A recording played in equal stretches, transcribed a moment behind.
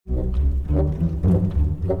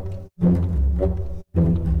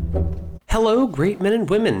Hello, great men and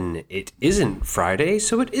women. It isn't Friday,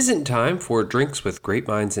 so it isn't time for Drinks with Great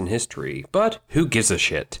Minds in History, but who gives a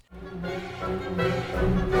shit?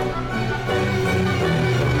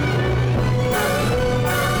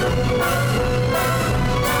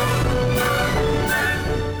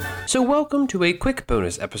 So welcome to a quick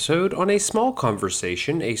bonus episode on a small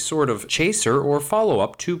conversation, a sort of chaser or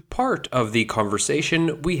follow-up to part of the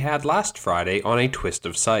conversation we had last Friday on A Twist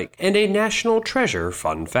of Psych, and a national treasure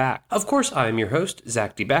fun fact. Of course, I am your host,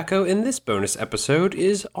 Zach DiBacco, and this bonus episode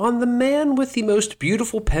is on the man with the most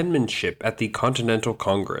beautiful penmanship at the Continental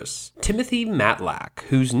Congress, Timothy Matlack,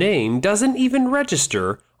 whose name doesn't even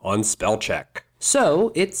register on spell check.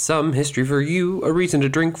 So, it's some history for you, a reason to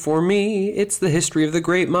drink for me. It's the history of the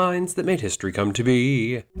great minds that made history come to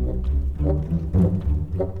be.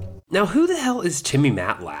 Now, who the hell is Timmy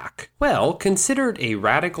Matlack? Well, considered a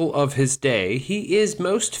radical of his day, he is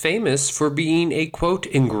most famous for being a, quote,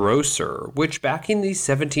 engrosser, which back in the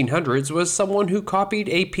 1700s was someone who copied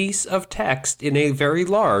a piece of text in a very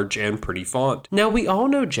large and pretty font. Now, we all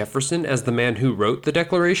know Jefferson as the man who wrote the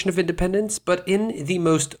Declaration of Independence, but in the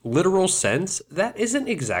most literal sense, that isn't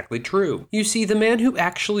exactly true. You see, the man who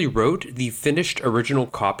actually wrote the finished original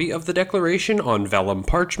copy of the Declaration on vellum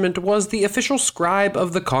parchment was the official scribe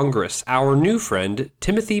of the Congress, our new friend,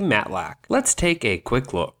 Timothy Matlack. Let's take a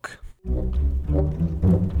quick look.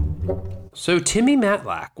 So Timmy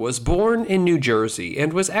Matlack was born in New Jersey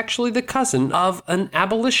and was actually the cousin of an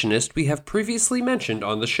abolitionist we have previously mentioned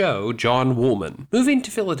on the show, John Woolman. Moving to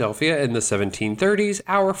Philadelphia in the 1730s,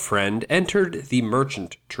 our friend entered the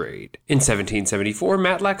merchant trade. In 1774,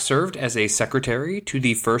 Matlack served as a secretary to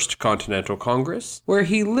the First Continental Congress, where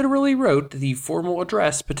he literally wrote the formal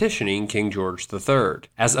address petitioning King George III.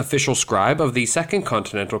 As official scribe of the Second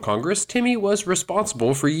Continental Congress, Timmy was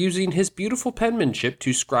responsible for using his beautiful penmanship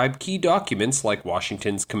to scribe key documents like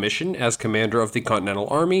Washington's commission as commander of the Continental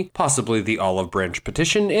Army, possibly the Olive Branch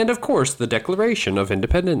Petition, and of course the Declaration of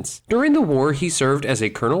Independence. During the war, he served as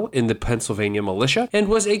a colonel in the Pennsylvania militia and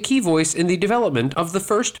was a key voice in the development of the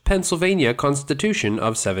first Pennsylvania Constitution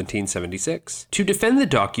of 1776. To defend the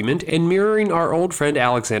document, and mirroring our old friend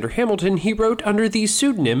Alexander Hamilton, he wrote under the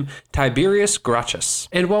pseudonym Tiberius Gracchus,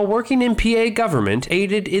 and while working in PA government,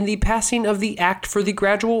 aided in the passing of the Act for the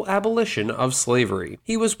Gradual Abolition of Slavery.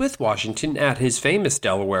 He was with Washington at his famous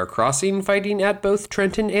Delaware crossing, fighting at both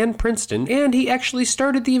Trenton and Princeton, and he actually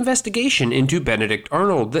started the investigation into Benedict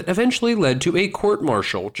Arnold that eventually led to a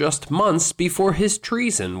court-martial just months before his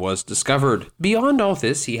treason was discovered. Beyond all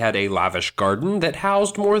this, he had a lavish garden that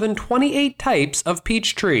housed more than 28 types of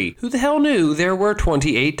peach tree. Who the hell knew there were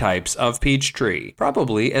 28 types of peach tree?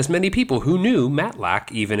 Probably as many people who knew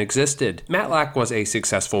Matlack even existed. Matlack was a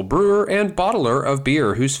successful brewer and bottler of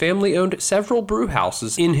beer whose family owned several brew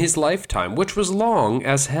houses in his lifetime, which was long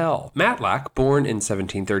as hell. Matlack, born in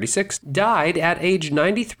 1736, died at age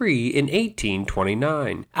 93 in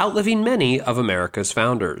 1829, outliving many of America's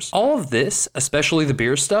founders. All of this, especially the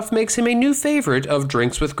beer stuff, makes him a new favorite of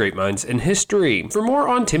Drinks with Great Minds in History. For more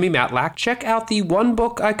on Timmy Matlack, check out the one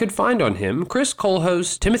book I could find on him, Chris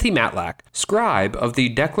Colho's Timothy Matlack, Scribe of the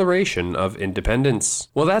Declaration of Independence.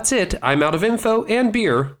 Well, that's it. I'm out of info and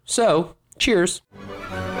beer, so cheers.